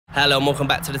Hello and welcome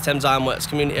back to the Thames Ironworks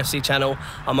Community FC channel.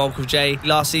 I'm Uncle Jay.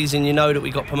 Last season, you know that we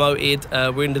got promoted.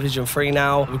 We're in Division 3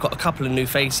 now. We've got a couple of new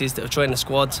faces that have joined the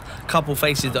squads, a couple of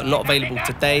faces that are not available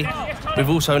today. We've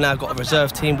also now got a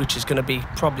reserve team, which is going to be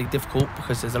probably difficult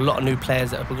because there's a lot of new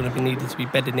players that are going to be needed to be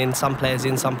bedded in. Some players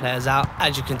in, some players out.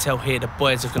 As you can tell here, the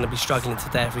boys are going to be struggling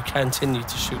today if we continue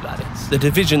to shoot like this. The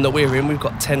division that we're in, we've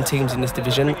got 10 teams in this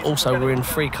division. Also, we're in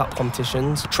 3 cup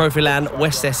competitions: Trophyland,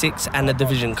 West Essex and the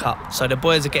Division Cup. So the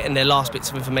boys are getting their last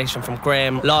bits of information from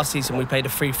Graham. Last season we played a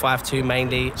 3-5-2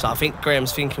 mainly, so I think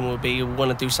Graham's thinking will be we want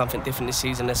to do something different this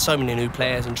season. There's so many new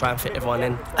players and try and fit everyone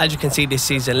in. As you can see this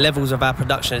season, levels of our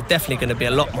production is definitely going to be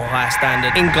a lot more higher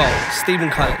standard. In goal, Stephen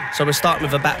Cullen. So we're starting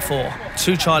with a back 4,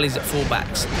 2 Charlies at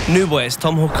fullbacks. New boys,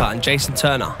 Tom Hooker and Jason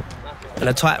Turner. And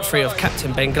a tight 3 of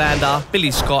Captain Ben Glander, Billy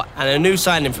Scott, and a new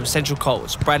signing from Central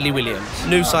Coast, Bradley Williams.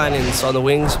 New signings on the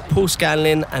wings, Paul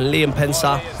Scanlon and Liam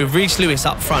Pencer, with Reece Lewis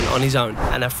up front on his own.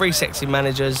 And our 3 sexy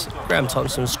managers, Graham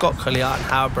Thompson, Scott Collier and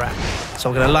Howard Brand. So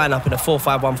we're going to line up in a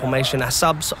 4-5-1 formation. Our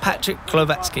subs, Patrick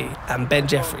Klovatsky and Ben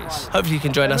Jeffries. Hopefully you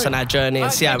can join us on our journey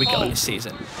and see how we get on this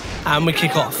season. And we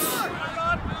kick off.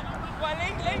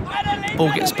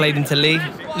 Ball gets played into Lee.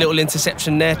 Little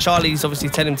interception there. Charlie's obviously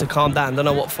telling him to calm down. Don't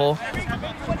know what for.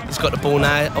 He's got the ball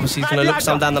now. Obviously he's going to look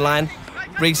some down the line.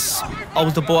 Reece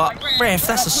holds the ball up. Ref,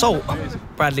 that's assault.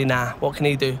 Bradley now. What can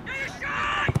he do?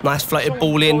 Nice floated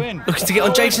ball in. Looking to get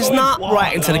on Jason's nut.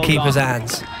 Right into the keeper's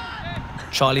hands.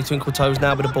 Charlie twinkle toes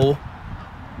now with the ball.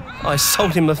 Oh, he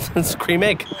sold him a cream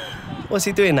egg. What's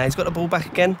he doing now? He's got the ball back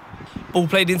again. Ball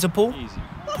played into Paul.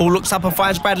 Paul looks up and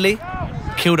finds Bradley.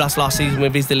 Killed us last season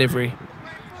with his delivery.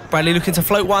 Bradley looking to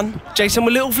float one. Jason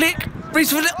with a little flick.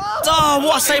 Reece with a little... Oh,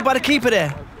 what a save by the keeper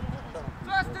there.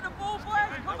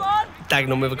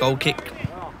 Dagenham with a goal kick.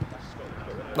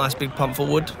 Nice big pump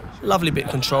forward. Lovely bit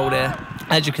of control there.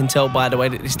 As you can tell by the way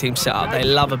that this team's set up, they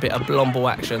love a bit of long ball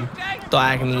action.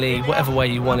 Diagonally, whatever way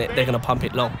you want it, they're going to pump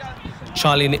it long.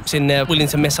 Charlie nips in there, willing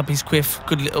to mess up his quiff.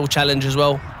 Good little challenge as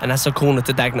well. And that's a corner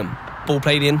to Dagenham. Ball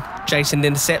played in. Jason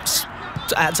intercepts.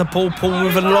 Out to Paul. Paul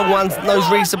with a long one. Knows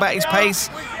Reece about his pace.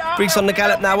 Reece on the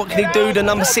gallop now. What can he do? The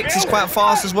number 6 is quite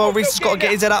fast as well. Reece has got to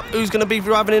get his head up. Who's going to be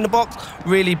driving in the box?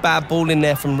 Really bad ball in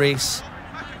there from Reece.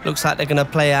 Looks like they're going to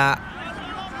play out.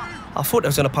 I thought they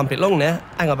was going to pump it long there.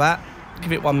 Hang about.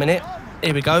 Give it 1 minute.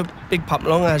 Here we go. Big pump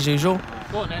long as usual.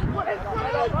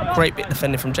 Great bit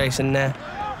defending from Jason there.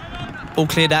 Ball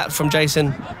cleared out from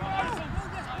Jason.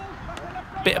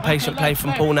 Bit of patient play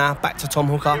from Paul now. Back to Tom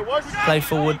Hooker. Play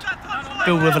forward.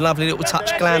 Bill with a lovely little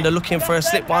touch. Glander looking for a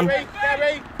slip one.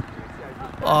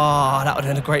 Oh, that would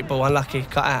have been a great ball. Unlucky.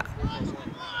 Cut out.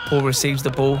 Paul receives the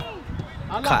ball.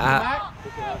 Cut out.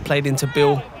 Played into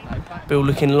Bill. Bill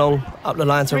looking long. Up the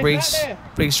line to Reece.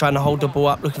 Reece trying to hold the ball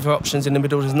up. Looking for options in the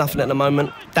middle. There's nothing at the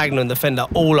moment. Dagenham defender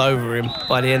all over him.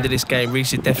 By the end of this game,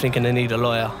 Reece is definitely going to need a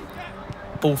lawyer.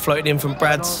 Ball floated in from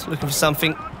Brad's. Looking for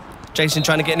something. Jason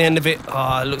trying to get in the end of it.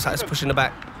 Oh, it looks like it's pushing the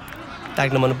back.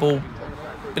 Dagenham on the ball.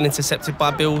 Been intercepted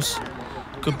by Bills.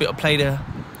 Good bit of play there.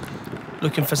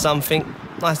 Looking for something.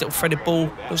 Nice little threaded ball.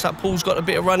 Looks like Paul's got a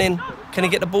bit of running. Can he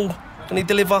get the ball? Can he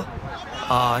deliver?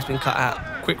 Ah, it's been cut out.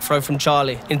 Quick throw from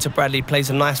Charlie into Bradley. Plays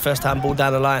a nice first-hand ball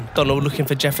down the line. Donald looking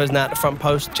for Jeffers now at the front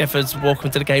post. Jeffers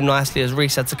walking to the game nicely as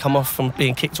Reece had to come off from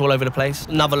being kicked all over the place.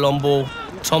 Another long ball.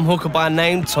 Tom Hooker by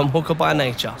name, Tom Hooker by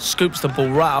nature. Scoops the ball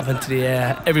right up into the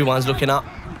air. Everyone's looking up.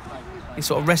 He's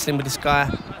sort of wrestling with this guy.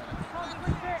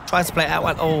 Tries to play it out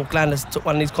one. Oh, Glanders took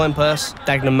one of his coin purse.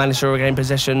 Dagenham managed to regain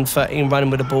possession. 13 running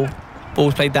with the ball.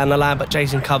 Ball's played down the line, but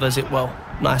Jason covers it well.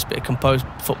 Nice bit of composed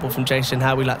football from Jason,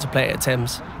 how we like to play it at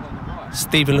Thames.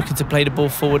 Stephen looking to play the ball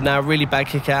forward now. Really bad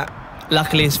kick out.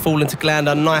 Luckily, it's fallen to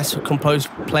Glander. Nice composed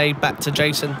play back to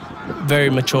Jason. Very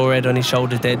mature head on his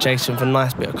shoulders there, Jason, for a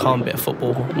nice bit of calm bit of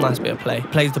football. Nice bit of play.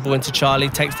 Plays the ball into Charlie,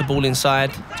 takes the ball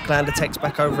inside. Glander takes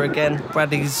back over again.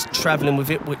 Bradley's travelling with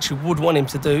it, which you would want him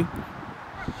to do.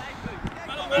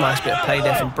 Nice bit of play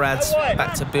there from Brad's.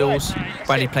 Back to Bills.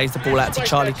 Bradley plays the ball out to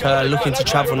Charlie Kerr, looking to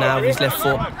travel now with his left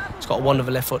foot. He's got a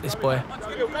wonderful left foot, this boy.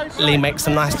 Lee makes a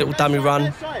nice little dummy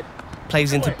run.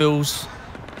 Plays into Bills.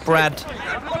 Brad.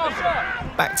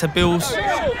 Back to Bills.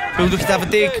 Bills looking to have a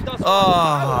dig.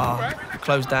 Oh,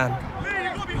 closed down.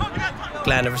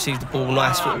 Glander receives the ball.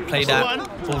 Nice foot played out.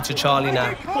 Ball to Charlie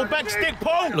now.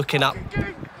 Looking up.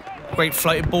 Great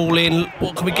floated ball in.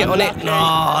 What can we get on it?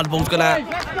 No, the ball's gone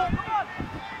out.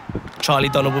 Charlie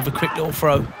Donald with a quick little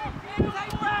throw.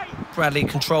 Bradley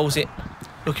controls it.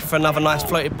 Looking for another nice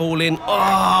floated ball in.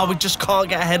 Oh, we just can't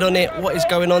get ahead on it. What is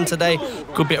going on today?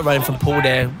 Good bit of running from Paul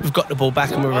there. We've got the ball back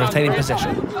and we're retaining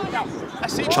possession.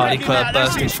 Charlie Kerr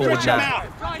bursting forward now.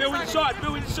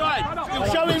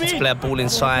 Looking to play a ball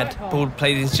inside. Ball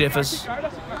played into Jeffers.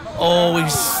 Oh,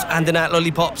 he's handing out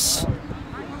lollipops.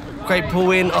 Great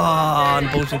pull in. Oh, and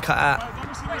the ball's been cut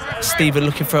out. Stephen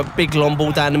looking for a big long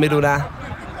ball down the middle now.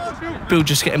 Bill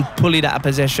just getting pulled out of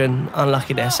possession.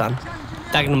 Unlucky there, son.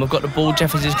 Dagenham have got the ball.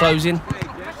 Jeffers is closing.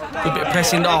 Good bit of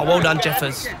pressing. Oh, well done,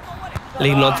 Jeffers.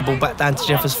 Leading on to the ball back down to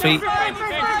Jeffers' feet.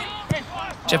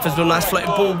 Jeffers with a nice floating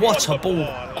ball. What a ball.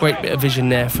 Great bit of vision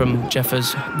there from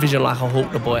Jeffers. Vision like a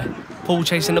hawk, the boy. Paul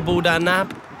chasing the ball down now.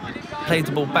 Played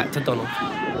the ball back to Donald.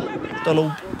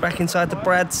 Donald back inside the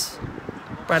Brads.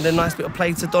 Brandon, nice bit of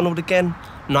play to Donald again.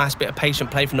 Nice bit of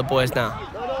patient play from the boys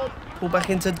now. Pull back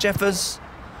into Jeffers.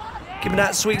 Giving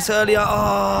out sweets earlier.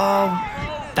 Oh.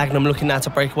 Dagenham looking now to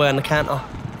break away on the counter.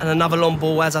 And another long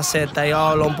ball, as I said, they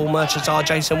are long ball merchants.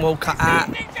 Jason will cut out.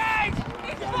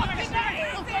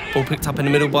 Ball picked up in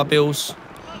the middle by Bills.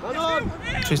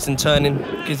 Twist and turning,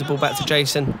 gives the ball back to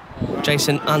Jason.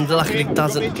 Jason unluckily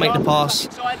doesn't make the pass.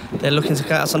 They're looking to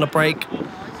cut us on the break.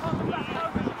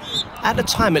 At the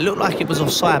time, it looked like it was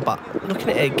offside, but looking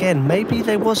at it again, maybe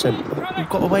they wasn't. We've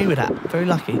got away with that. Very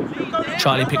lucky.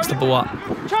 Charlie picks the ball up.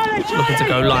 Looking to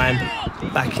go line.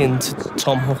 Back into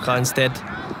Tom Hooker instead.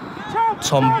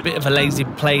 Tom, bit of a lazy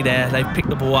play there. They picked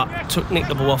the ball up, nicked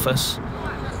the ball off us.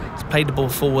 Played the ball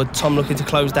forward. Tom looking to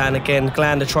close down again.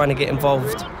 Glander trying to get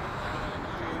involved.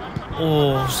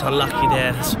 Oh, it's unlucky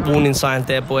there. There's warning signs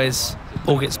there, boys.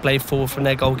 Ball gets played forward from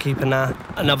their goalkeeper now.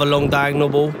 Another long diagonal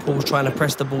ball. Paul's trying to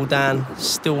press the ball down.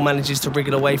 Still manages to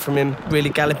wriggle away from him. Really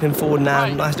galloping forward now.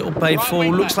 Nice little play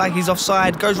forward. Looks like he's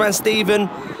offside. Goes round Stephen.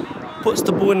 Puts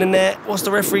the ball in the net. What's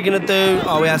the referee going to do?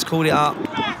 Oh, he has called it up.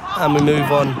 And we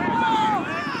move on.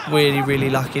 Really, really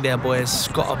lucky there, boys.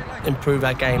 Got to improve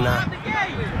our game now.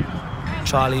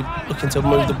 Charlie looking to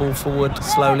move the ball forward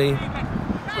slowly.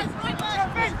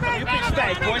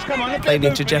 Played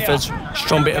into Jeffers.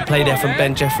 Strong bit of play there from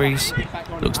Ben Jeffries.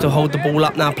 Looks to hold the ball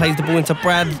up now. Plays the ball into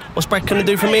Brad. What's Brad going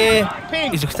to do from here?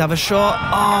 He's looking to have a shot.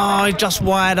 Oh, just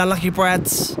wide. Unlucky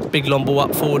Brad's. Big long ball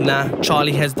up forward now.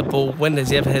 Charlie heads the ball. When does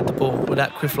he ever head the ball? With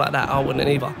that quiff like that, I wouldn't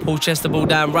either. Paul chests the ball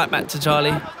down. Right back to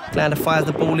Charlie. Glander fires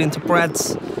the ball into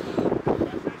Brad's.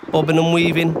 Bobbing and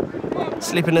weaving.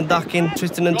 Slipping and ducking.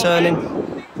 Twisting and turning.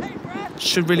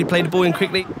 Should really play the ball in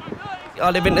quickly.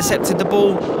 Oh, they've intercepted the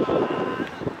ball.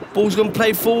 Ball's going to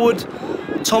play forward.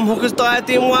 Tom Hooker's dived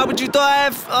in. Why would you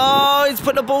dive? Oh, he's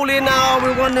put the ball in now.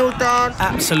 We're 1-0 down.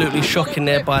 Absolutely shocking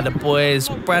there by the boys.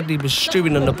 Bradley was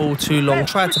stewing on the ball too long.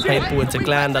 Tried to play the ball into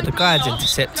Glander. The guy's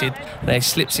intercepted. And he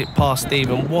slips it past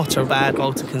Stephen. What a bad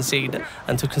goal to concede.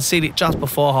 And to concede it just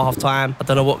before half-time. I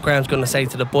don't know what Graham's going to say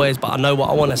to the boys, but I know what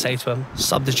I want to say to them.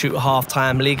 Substitute at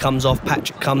half-time. Lee comes off.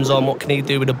 Patrick comes on. What can he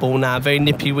do with the ball now? Very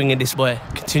nippy winger, this boy.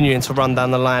 Continuing to run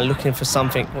down the line, looking for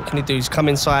something. What can he do? He's come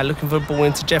inside, looking for a ball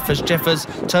into Jeffers. Jeffers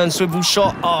turn, swivel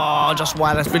shot. Oh, just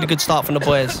wide. That's a really good start from the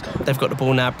boys. They've got the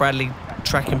ball now. Bradley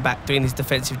tracking back, doing his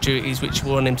defensive duties, which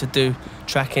we want him to do.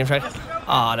 Tracking.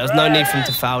 Ah, there was no need for him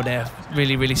to foul there.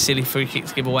 Really, really silly free kick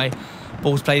to give away.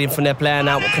 Ball's played in from their player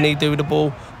now. What can he do with the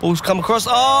ball? Ball's come across.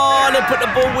 Oh, they put the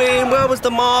ball in. Where was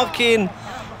the marking?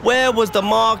 Where was the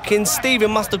marking?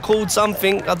 Stephen must have called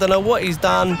something. I don't know what he's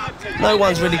done. No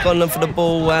one's really gone for the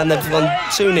ball, and they've gone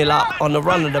 2-0 up on the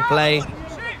run of the play.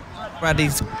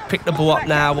 Bradley's picked the ball up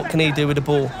now. What can he do with the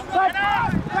ball?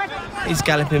 He's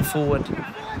galloping forward.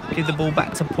 Give the ball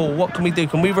back to Paul. What can we do?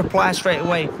 Can we reply straight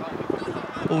away?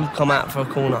 Ball's come out for a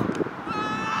corner.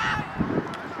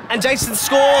 And Jason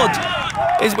scored.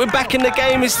 We're back in the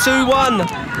game. It's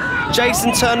 2-1.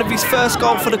 Jason turned with his first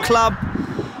goal for the club.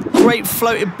 Great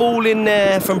floated ball in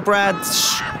there from Brad.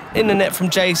 In the net from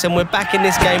Jason. We're back in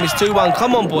this game. It's 2-1.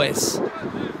 Come on, boys.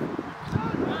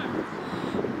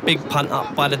 Big punt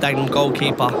up by the Dagenham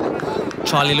goalkeeper.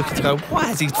 Charlie looking to go. Why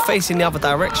is he facing the other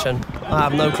direction? I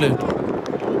have no clue.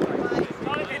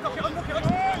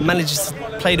 Manages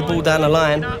to play the ball down the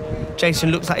line.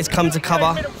 Jason looks like he's come to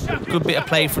cover. Good bit of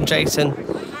play from Jason.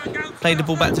 Played the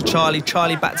ball back to Charlie.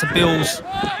 Charlie back to Bills.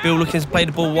 Bill looking to play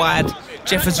the ball wide.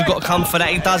 Jeffers has got to come for that.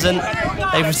 He doesn't.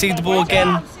 They've received the ball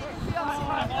again.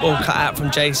 Ball cut out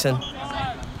from Jason.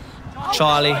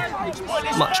 Charlie,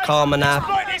 much calmer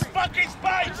now.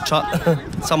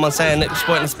 Someone saying that we're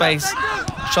exploiting space.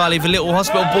 Charlie with a little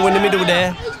hospital ball in the middle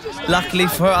there. Luckily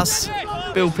for us,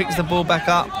 Bill picks the ball back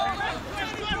up.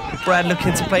 Brad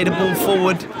looking to play the ball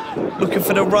forward, looking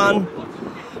for the run.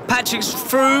 Patrick's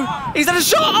through. He's had a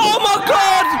shot. Oh my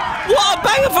God! What a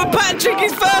banger from Patrick!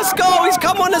 His first goal. He's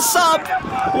come on a sub.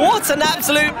 What an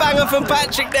absolute banger from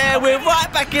Patrick there. We're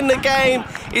right back in the game.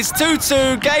 It's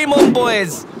 2-2. Game on,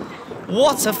 boys.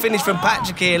 What a finish from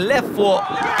Patrick here. Left foot.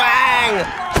 Bang!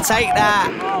 take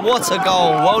that. What a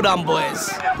goal. Well done, boys.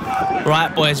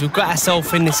 Right, boys, we've got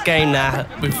ourselves in this game now.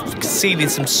 We've conceded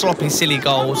some sloppy, silly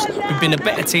goals. We've been a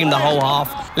better team the whole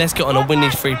half. Let's get on and win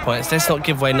these 3 points. Let's not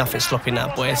give away nothing sloppy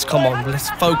now, boys. Come on, let's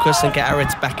focus and get our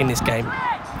heads back in this game.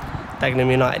 Dagenham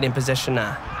United in possession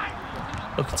now.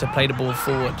 Looking to play the ball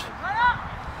forward.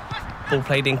 Ball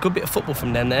played in. Good bit of football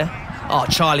from them there. Oh,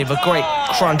 Charlie with a great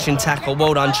crunching tackle.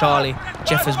 Well done, Charlie.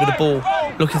 Jeffers with the ball.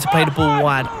 Looking to play the ball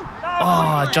wide.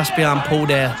 Oh, just behind Paul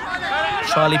there.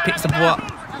 Charlie picks the ball up.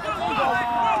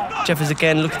 Jeffers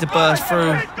again looking to burst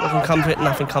through. Nothing comes of it.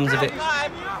 Nothing comes of it.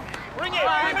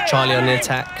 Charlie on the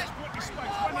attack.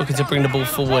 Looking to bring the ball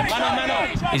forward.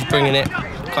 He's bringing it.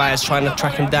 Guys trying to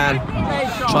track him down.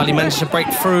 Charlie managed to break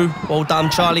through. Well done,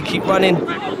 Charlie. Keep running.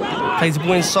 Plays the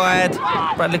ball inside.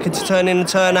 Brad looking to turn in and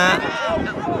turn out.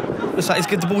 Looks like he's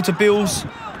getting the ball to Bills.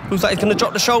 Looks like he's going to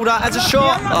drop the shoulder as a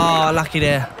shot. Oh, lucky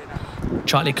there.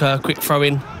 Charlie Kerr, quick throw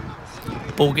in.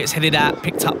 Ball gets headed out,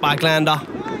 picked up by Glander.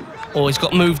 Oh, he's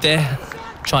got moved there.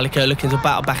 Charlie Kerr looking to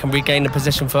battle back and regain the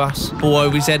possession for us. Ball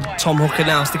over his head. Tom Hooker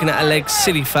now sticking out a leg.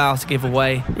 Silly foul to give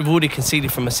away. We've already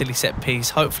conceded from a silly set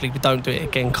piece. Hopefully we don't do it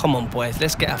again. Come on, boys.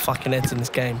 Let's get our fucking heads in this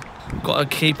game. We've got to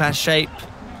keep our shape.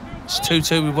 It's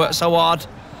 2-2. We've worked so hard.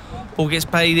 Ball gets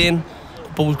played in.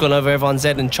 Ball's gone over everyone's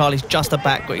head and Charlie's just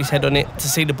back, got his head on it to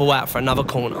see the ball out for another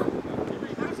corner.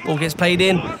 Ball gets played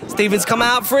in. Stevens come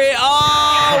out for it.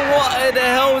 Oh, what the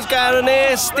hell is going on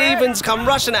here? Stevens come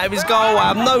rushing out of his goal.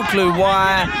 I have no clue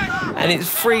why. And it's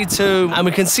 3-2. And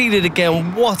we conceded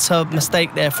again. What a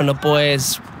mistake there from the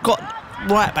boys. Got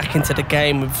right back into the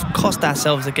game. We've cost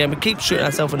ourselves again. We keep shooting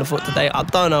ourselves in the foot today. I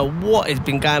don't know what has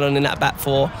been going on in that back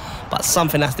four, but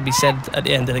something has to be said at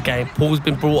the end of the game. Ball's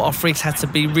been brought off. Freaks had to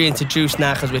be reintroduced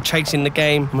now because we're chasing the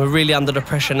game. And we're really under the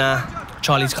pressure now.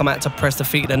 Charlie's come out to press the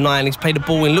feet of the 9. He's played the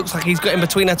ball in. Looks like he's got in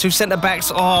between our 2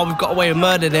 centre-backs. Oh, we've got away with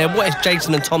murder there. What is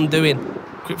Jason and Tom doing?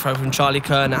 Quick throw from Charlie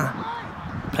Kerr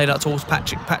now. Played out towards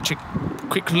Patrick. Patrick,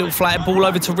 quick little flight ball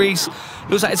over to Reese.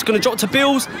 Looks like it's going to drop to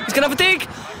Bills. He's going to have a dig.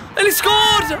 And he scored!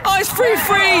 Oh, it's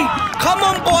 3-3! Come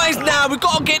on, boys, now. We've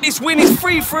got to get this win. It's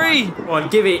 3-3. Come on,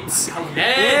 give it. Come on,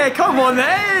 then. Yeah, come on,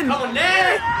 then. Come on,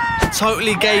 then.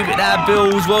 Totally gave it there,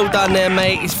 Bills. Well done there,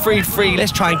 mate. It's 3-3.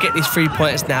 Let's try and get these 3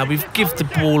 points now. We've given the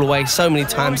ball away so many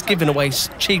times, given away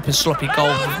cheap and sloppy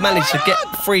goals. We've managed to get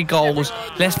 3 goals.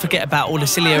 Let's forget about all the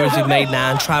silly errors we've made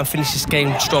now and try and finish this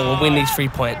game strong and win these 3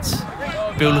 points.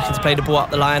 Bill looking to play the ball up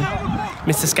the line.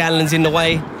 Mr. Scanlon's in the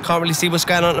way. Can't really see what's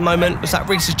going on at the moment. Looks like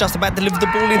Reese is just about to deliver the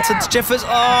ball into Jeffers.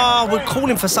 Oh, we're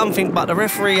calling for something, but the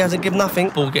referee hasn't given nothing.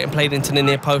 Ball getting played into the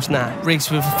near post now. Reese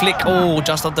with a flick. Oh,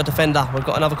 just off the defender. We've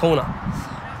got another corner.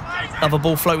 Another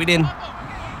ball floated in.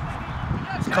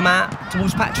 Come out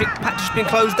towards Patrick. Patrick's been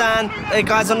closed down. Hey,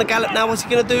 guys on the gallop now. What's he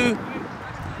going to do?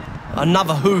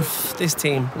 Another hoof. This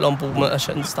team, long ball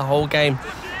merchants, the whole game.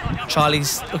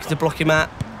 Charlie's looking to block him out.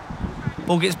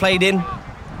 Ball gets played in.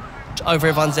 Over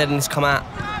everyone's head and it's come out.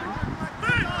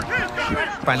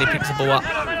 Bradley picks the ball up.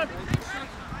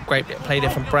 Great bit of play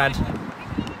there from Brad.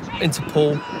 Into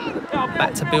Paul.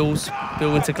 Back to Bills.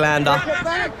 Bill into Glander.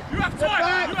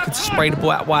 Looking to spray the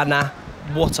ball out wide now.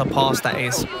 What a pass that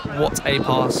is. What a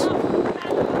pass.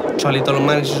 Charlie Donald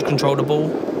manages to control the ball.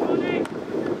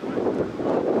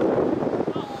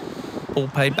 Ball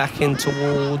played back in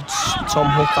towards Tom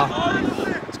Hooker.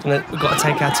 We've got to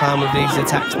take our time with these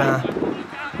attacks now.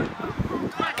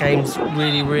 Game's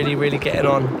really getting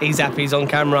on. He's happy he's on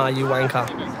camera, you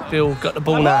wanker. Bill got the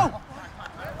ball now.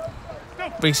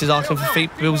 Reese is asking for feet.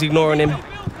 Bill's ignoring him.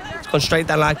 It's gone straight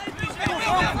down like.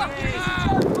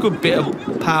 Good bit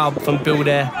of power from Bill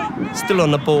there. Still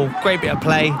on the ball. Great bit of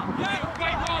play.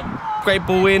 Great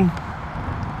ball in.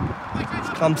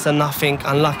 Comes to nothing.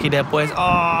 Unlucky there, boys.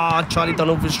 Oh, Charlie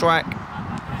Donald with a strike.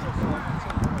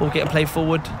 Ball getting played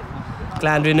forward.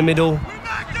 Glander in the middle.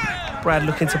 Brad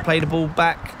looking to play the ball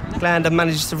back. Glander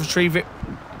manages to retrieve it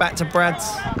back to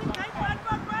Brad's.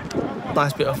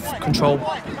 Nice bit of control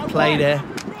play there.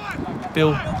 Bill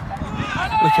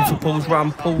looking for Paul's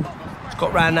run. Paul's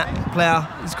got round that player.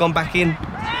 He's gone back in.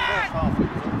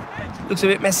 Looks a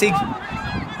bit messy.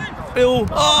 Bill.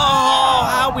 Oh,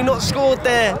 how have we not scored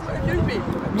there?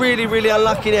 Really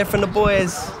unlucky there from the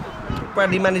boys.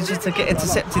 Bradley manages to get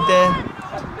intercepted there.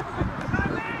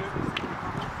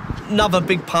 Another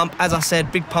big pump, as I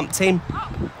said, big pump team.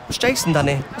 What's Jason done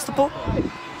here? What's the ball?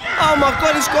 Oh my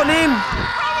God, it's gone in.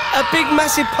 A big,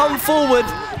 massive pump forward.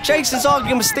 Jason's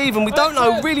arguing with Stephen. We don't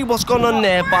know really what's gone on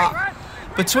there, but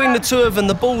between the two of them,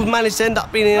 the ball managed to end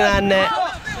up being in our net.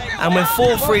 and we're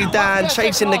 4-3 down,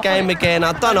 chasing the game again.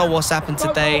 I don't know what's happened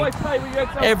today.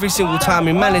 Every single time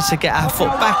we manage to get our foot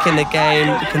back in the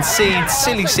game, we concede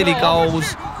silly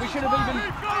goals.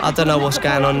 I don't know what's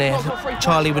going on there.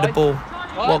 Charlie with the ball.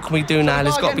 What can we do now?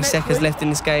 There's got to be seconds left in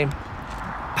this game.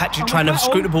 Patrick trying to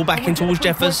scoot the ball back in towards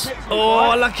Jeffers.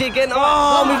 Oh, lucky again.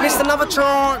 Oh, we've missed another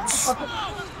chance.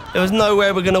 There was no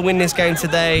way we're going to win this game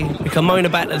today. We can moan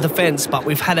about the defence, but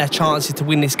we've had our chances to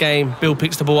win this game. Bill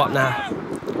picks the ball up now,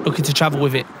 looking to travel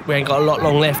with it. We ain't got a lot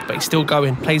long left, but he's still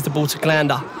going. Plays the ball to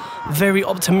Glander. Very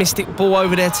optimistic ball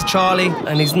over there to Charlie,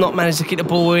 and he's not managed to get the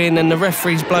ball in, and the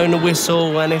referee's blown the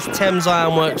whistle, and it's Thames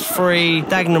Ironworks 3,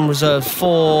 Dagenham Reserves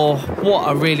 4. What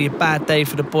a really bad day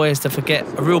for the boys to forget.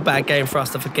 A real bad game for us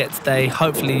to forget today.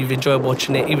 Hopefully you've enjoyed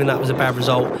watching it, even though it was a bad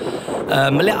result.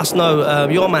 Let us know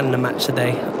your man in the match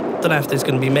today. Don't know if there's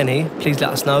going to be many. Please let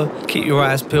us know. Keep your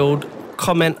eyes peeled.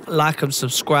 Comment, like and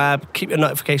subscribe. Keep your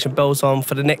notification bells on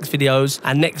for the next videos.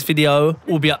 Our next video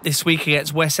will be up this week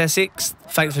against West Essex.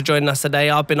 Thanks for joining us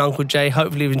today. I've been Uncle Jay.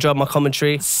 Hopefully you've enjoyed my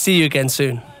commentary. See you again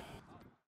soon.